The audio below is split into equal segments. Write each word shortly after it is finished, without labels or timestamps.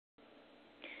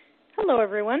Hello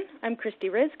everyone, I'm Christy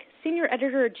Rizk, Senior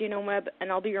Editor at GenomeWeb,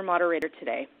 and I'll be your moderator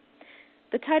today.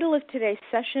 The title of today's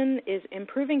session is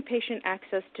Improving Patient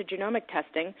Access to Genomic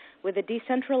Testing with a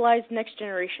Decentralized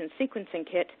Next-Generation Sequencing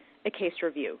Kit, a Case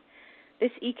Review.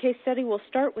 This e-case study will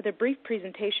start with a brief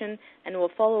presentation and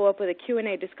will follow up with a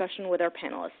Q&A discussion with our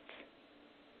panelists.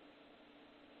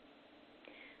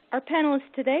 Our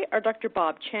panelists today are Dr.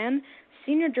 Bob Chan,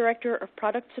 Senior Director of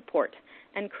Product Support,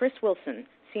 and Chris Wilson,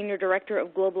 Senior Director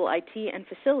of Global IT and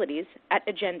Facilities at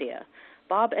Agendia.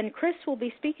 Bob and Chris will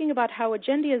be speaking about how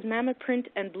Agendia's MammaPrint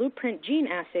and Blueprint gene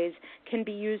assays can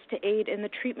be used to aid in the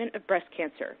treatment of breast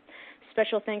cancer.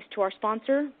 Special thanks to our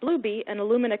sponsor, Bluebee, an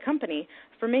Illumina company,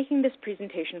 for making this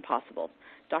presentation possible.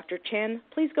 Dr. Chan,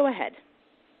 please go ahead.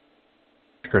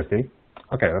 Christy.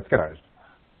 Okay, let's get started.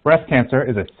 Breast cancer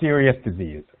is a serious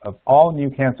disease. Of all new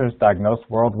cancers diagnosed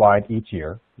worldwide each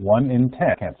year, 1 in 10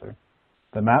 cancer.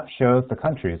 The map shows the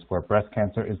countries where breast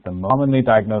cancer is the most commonly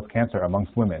diagnosed cancer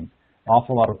amongst women,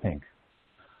 awful lot of pink.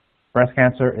 Breast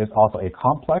cancer is also a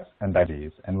complex and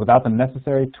disease, and without the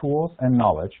necessary tools and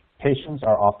knowledge, patients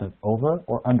are often over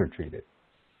or undertreated.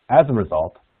 As a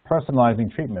result,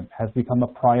 personalizing treatment has become a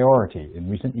priority in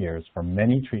recent years for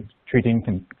many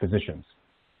treating physicians.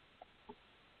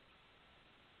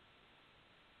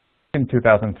 In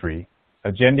 2003,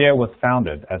 Agendia was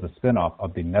founded as a spin-off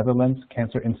of the Netherlands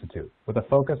Cancer Institute with a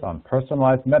focus on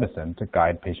personalized medicine to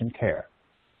guide patient care.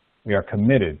 We are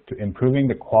committed to improving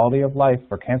the quality of life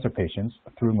for cancer patients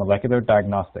through molecular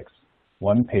diagnostics,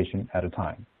 one patient at a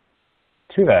time.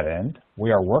 To that end, we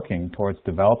are working towards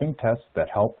developing tests that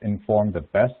help inform the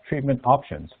best treatment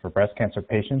options for breast cancer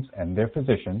patients and their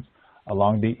physicians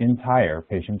along the entire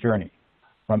patient journey,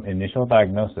 from initial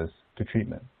diagnosis to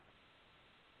treatment.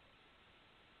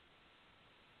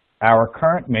 Our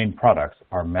current main products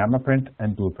are MammaPrint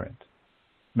and Blueprint.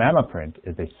 MammaPrint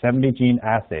is a 70-gene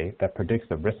assay that predicts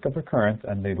the risk of recurrence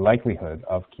and the likelihood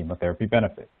of chemotherapy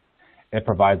benefit. It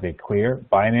provides a clear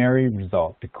binary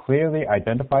result to clearly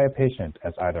identify a patient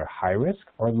as either high risk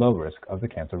or low risk of the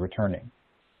cancer returning.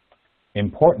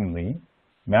 Importantly,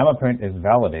 MammaPrint is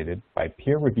validated by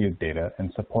peer-reviewed data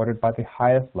and supported by the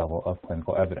highest level of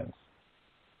clinical evidence.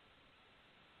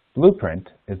 Blueprint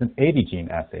is an 80-gene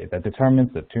assay that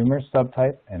determines the tumor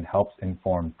subtype and helps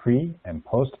inform pre- and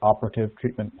post-operative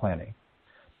treatment planning.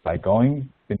 By going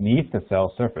beneath the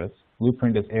cell surface,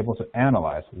 Blueprint is able to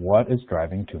analyze what is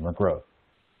driving tumor growth.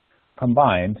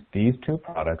 Combined, these two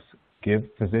products give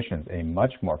physicians a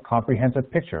much more comprehensive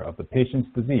picture of the patient's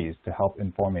disease to help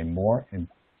inform a more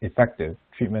effective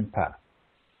treatment path.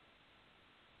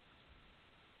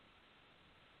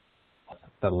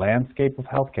 The landscape of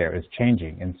healthcare is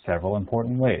changing in several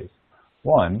important ways.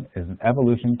 One is an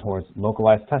evolution towards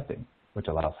localized testing, which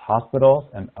allows hospitals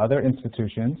and other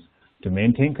institutions to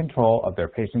maintain control of their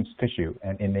patients' tissue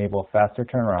and enable faster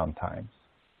turnaround times.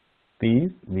 These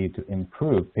lead to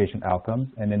improved patient outcomes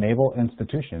and enable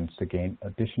institutions to gain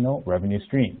additional revenue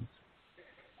streams.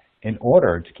 In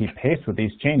order to keep pace with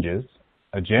these changes,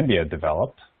 Agendia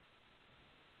developed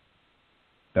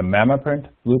the MammaPrint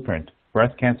Blueprint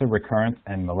Breast Cancer Recurrence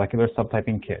and Molecular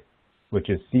Subtyping Kit, which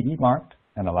is CE marked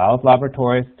and allows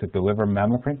laboratories to deliver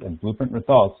MammaPrint and Blueprint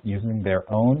results using their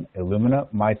own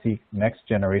Illumina MiSeq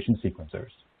next-generation sequencers.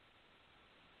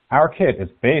 Our kit is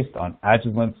based on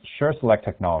Agilent's SureSelect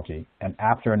technology, and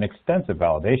after an extensive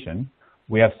validation,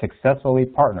 we have successfully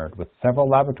partnered with several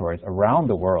laboratories around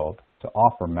the world to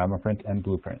offer MammaPrint and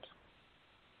Blueprint.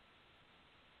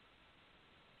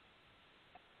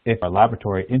 If a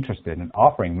laboratory interested in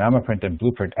offering MammaPrint and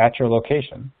Blueprint at your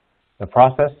location, the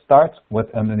process starts with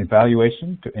an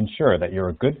evaluation to ensure that you're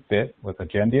a good fit with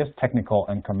Agendia's technical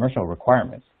and commercial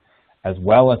requirements, as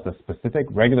well as the specific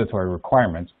regulatory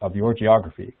requirements of your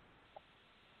geography.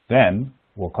 Then,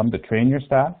 we'll come to train your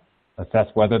staff, assess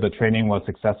whether the training was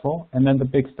successful, and then the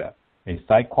big step, a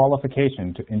site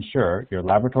qualification to ensure your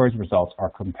laboratory's results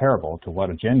are comparable to what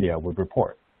Agendia would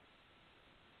report.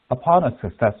 Upon a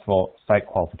successful site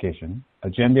qualification,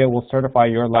 Agendia will certify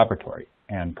your laboratory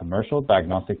and commercial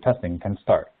diagnostic testing can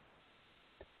start.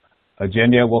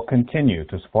 Agendia will continue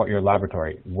to support your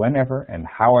laboratory whenever and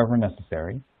however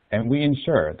necessary, and we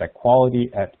ensure that quality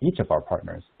at each of our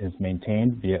partners is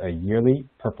maintained via a yearly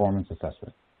performance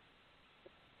assessment.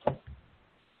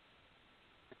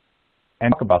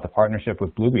 And talk about the partnership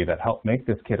with Bluebee that helped make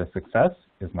this kit a success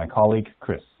is my colleague,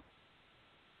 Chris.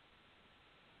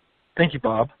 Thank you,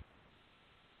 Bob.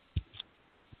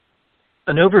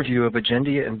 An overview of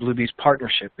Agendia and Bluebee's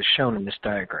partnership is shown in this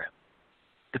diagram.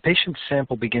 The patient's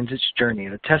sample begins its journey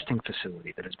at a testing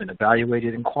facility that has been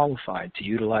evaluated and qualified to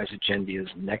utilize Agendia's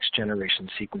next-generation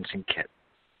sequencing kit.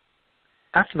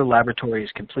 After the laboratory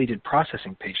has completed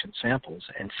processing patient samples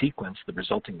and sequenced the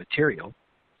resulting material,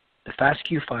 the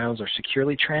FASTQ files are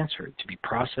securely transferred to be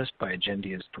processed by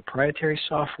Agendia's proprietary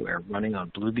software running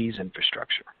on Bluebee's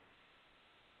infrastructure.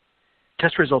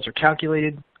 Test results are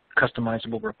calculated,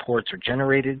 customizable reports are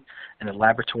generated, and the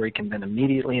laboratory can then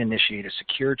immediately initiate a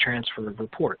secure transfer of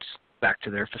reports back to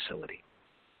their facility.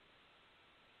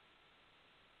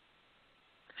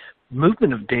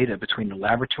 Movement of data between the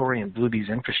laboratory and Bluebee's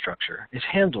infrastructure is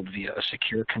handled via a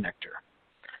secure connector.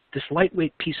 This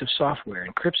lightweight piece of software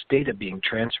encrypts data being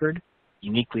transferred,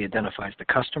 uniquely identifies the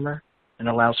customer, and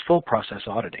allows full process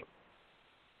auditing.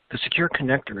 The secure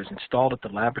connector is installed at the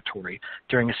laboratory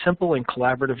during a simple and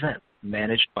collaborative event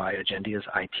managed by Agendia's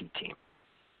IT team.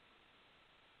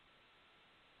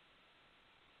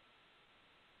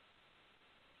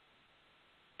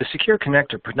 The secure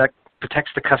connector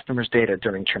protects the customer's data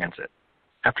during transit.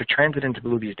 After transit into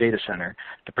Bluebee's data center,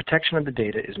 the protection of the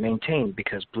data is maintained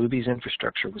because Bluebee's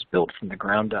infrastructure was built from the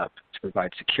ground up to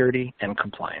provide security and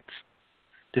compliance.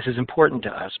 This is important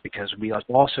to us because we have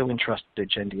also entrusted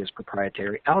Agendia's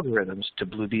proprietary algorithms to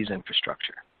Bluebee's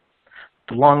infrastructure.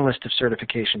 The long list of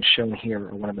certifications shown here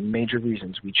are one of the major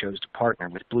reasons we chose to partner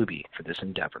with Bluebee for this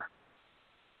endeavor.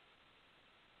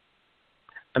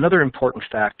 Another important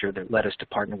factor that led us to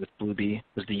partner with Bluebee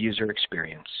was the user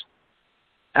experience.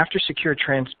 After secure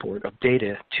transport of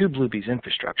data to Bluebee's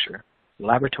infrastructure,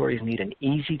 laboratories need an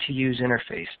easy-to-use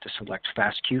interface to select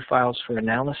FASTQ files for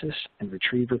analysis and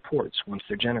retrieve reports once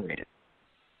they're generated.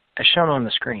 As shown on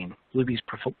the screen, Bluebee's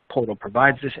portal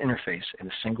provides this interface in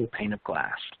a single pane of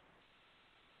glass.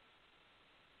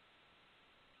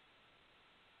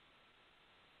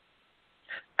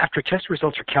 After test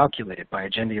results are calculated by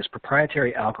Agendia's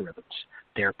proprietary algorithms,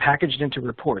 they are packaged into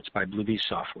reports by Bluebee's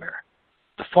software.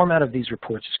 The format of these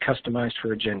reports is customized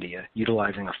for Agendia,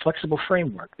 utilizing a flexible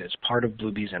framework that is part of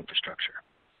Bluebee's infrastructure.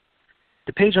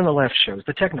 The page on the left shows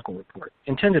the technical report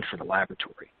intended for the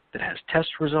laboratory that has test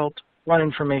result, run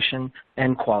information,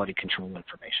 and quality control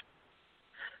information.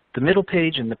 The middle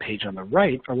page and the page on the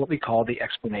right are what we call the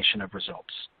explanation of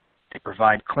results. They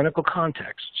provide clinical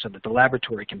context so that the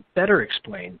laboratory can better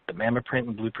explain the MammaPrint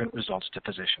and Blueprint results to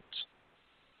physicians.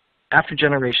 After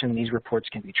generation, these reports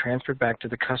can be transferred back to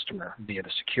the customer via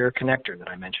the secure connector that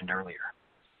I mentioned earlier.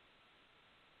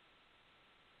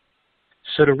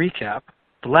 So to recap,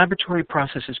 the laboratory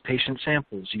processes patient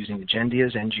samples using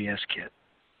Agendia's NGS kit.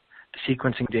 The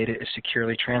sequencing data is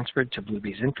securely transferred to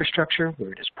Bluebee's infrastructure,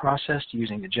 where it is processed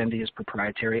using Agendia's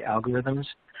proprietary algorithms,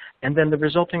 and then the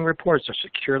resulting reports are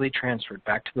securely transferred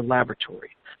back to the laboratory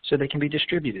so they can be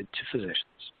distributed to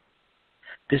physicians.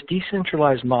 This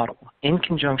decentralized model, in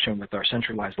conjunction with our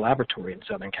centralized laboratory in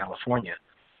Southern California,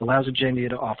 allows Agendia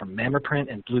to offer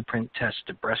MammaPrint and Blueprint tests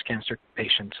to breast cancer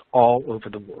patients all over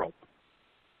the world.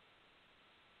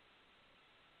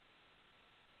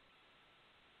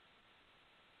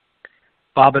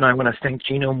 Bob and I want to thank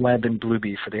GenomeWeb and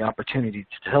Bluebee for the opportunity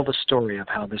to tell the story of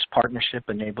how this partnership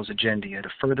enables Agendia to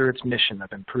further its mission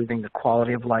of improving the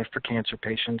quality of life for cancer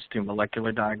patients through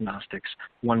molecular diagnostics,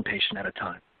 one patient at a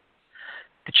time.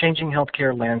 The changing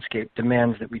healthcare landscape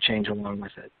demands that we change along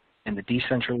with it, and the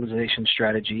decentralization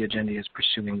strategy Agendia is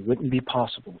pursuing wouldn't be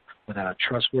possible without a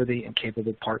trustworthy and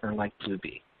capable partner like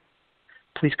Bluebee.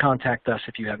 Please contact us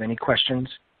if you have any questions,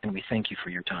 and we thank you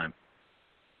for your time.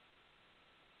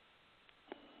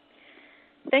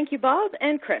 Thank you, Bob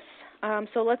and Chris.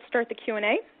 So let's start the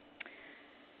Q&A.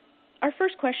 Our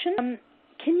first question,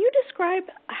 can you describe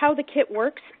how the kit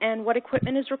works and what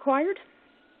equipment is required?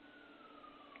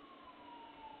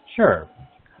 Sure.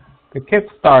 The kit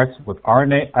starts with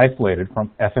RNA isolated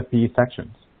from FFPE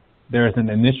sections. There is an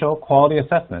initial quality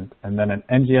assessment, and then an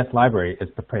NGS library is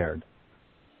prepared.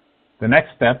 The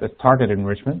next step is target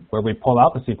enrichment, where we pull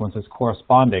out the sequences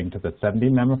corresponding to the 70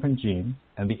 MammaPrint genes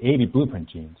and the 80 Blueprint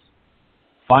genes.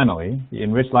 Finally, the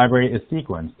enriched library is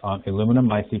sequenced on aluminum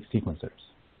MySeq sequencers.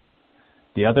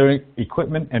 The other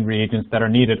equipment and reagents that are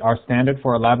needed are standard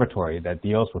for a laboratory that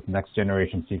deals with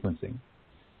next-generation sequencing.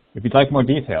 If you'd like more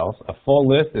details, a full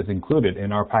list is included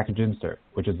in our package insert,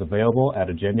 which is available at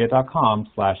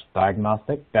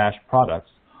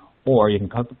agendia.com/diagnostic-products, or you can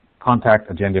contact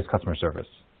Agendia's customer service.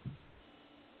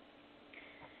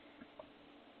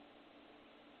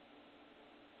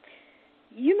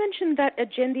 You mentioned that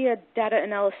Agendia Data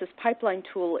Analysis Pipeline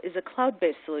Tool is a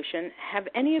cloud-based solution. Have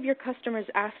any of your customers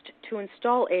asked to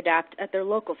install ADAPT at their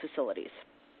local facilities?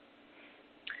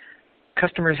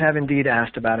 Customers have indeed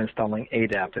asked about installing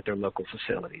ADAPT at their local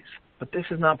facilities, but this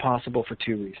is not possible for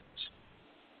two reasons.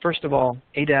 First of all,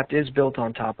 ADAPT is built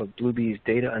on top of Bluebee's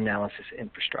data analysis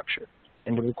infrastructure.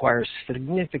 and it requires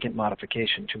significant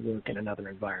modification to work in another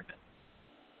environment.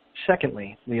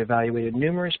 Secondly, we evaluated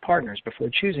numerous partners before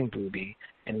choosing Bluebee,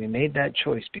 and we made that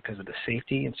choice because of the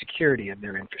safety and security of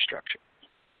their infrastructure.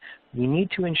 We need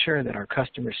to ensure that our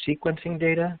customer sequencing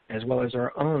data, as well as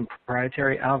our own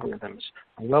proprietary algorithms,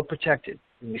 are well protected,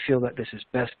 and we feel that this is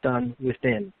best done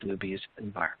within Bluebee's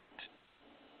environment.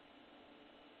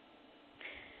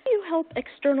 How do you help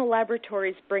external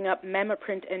laboratories bring up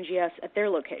MammaPrint NGS at their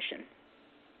location?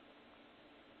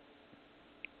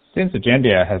 Since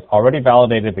Agendia has already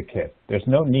validated the kit, there's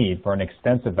no need for an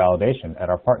extensive validation at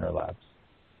our partner labs.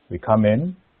 We come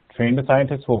in, train the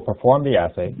scientists who will perform the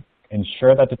assay,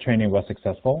 ensure that the training was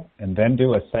successful, and then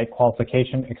do a site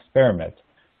qualification experiment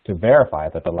to verify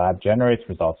that the lab generates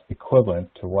results equivalent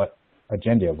to what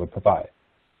Agendia would provide.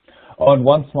 Oh, and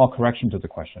one small correction to the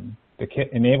question. The kit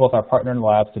enables our partner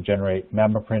labs to generate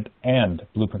MammaPrint and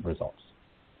Blueprint results.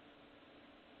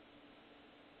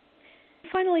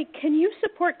 Finally, can you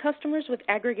support customers with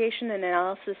aggregation and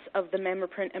analysis of the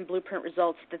MammaPrint and Blueprint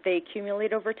results that they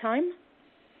accumulate over time?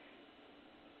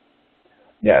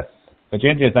 Yes.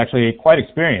 Agendia is actually quite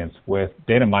experienced with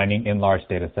data mining in large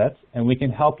data sets, and we can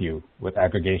help you with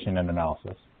aggregation and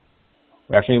analysis.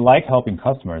 We actually like helping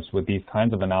customers with these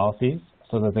kinds of analyses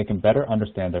so that they can better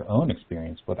understand their own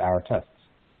experience with our tests.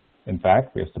 In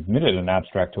fact, we have submitted an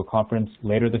abstract to a conference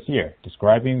later this year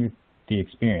describing the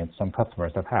experience some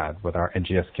customers have had with our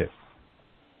NGS kit.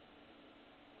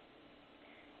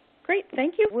 Great,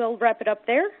 thank you. We'll wrap it up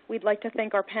there. We'd like to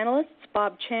thank our panelists,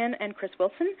 Bob Chan and Chris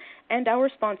Wilson, and our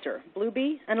sponsor,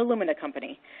 Bluebee and Illumina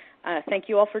Company. Thank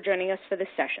you all for joining us for this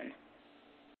session.